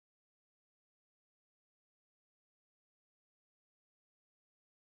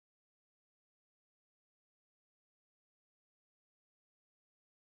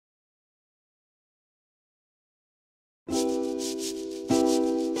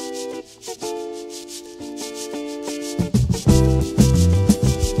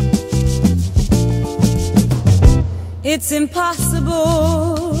It's impossible.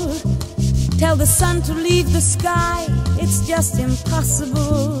 Tell the sun to leave the sky. It's just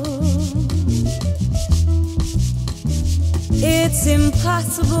impossible. It's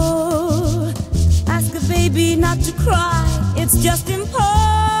impossible. Ask a baby not to cry. It's just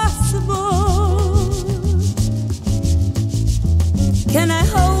impossible. Can I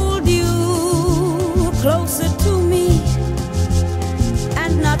hold you closer to me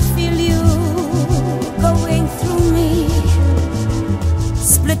and not feel you going through me?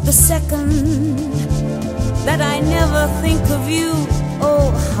 Split the second that I never think of you.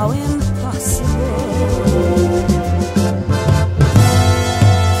 Oh, how impossible.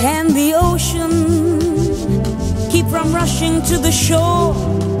 Can the ocean keep from rushing to the shore?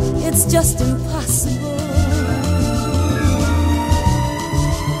 It's just impossible.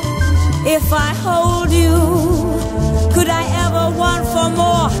 If I hold you, could I ever want for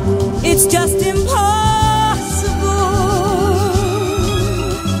more? It's just impossible.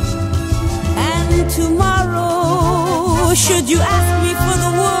 And tomorrow, should you ask me for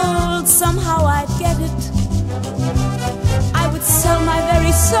the world, somehow I'd get it. I would sell my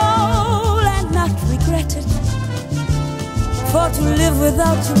very soul and not regret it. For to live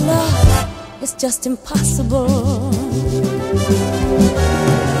without your love is just impossible.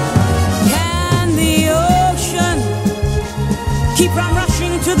 Can the ocean keep from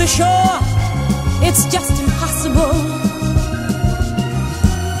rushing to the shore? It's just impossible.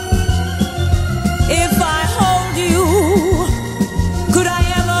 If I hold you, could I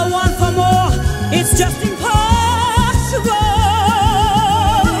ever want for more? It's just impossible.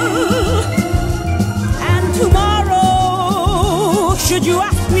 And tomorrow, should you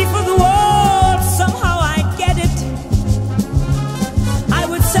ask me for the world, somehow I'd get it. I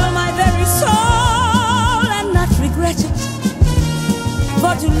would sell my very soul and not regret it.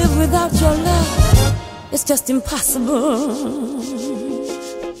 For to live without your love, it's just impossible.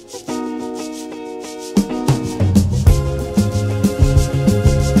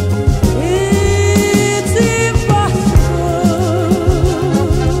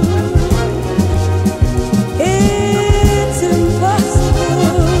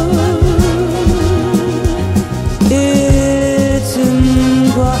 It's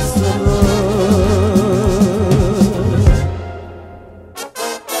impossible.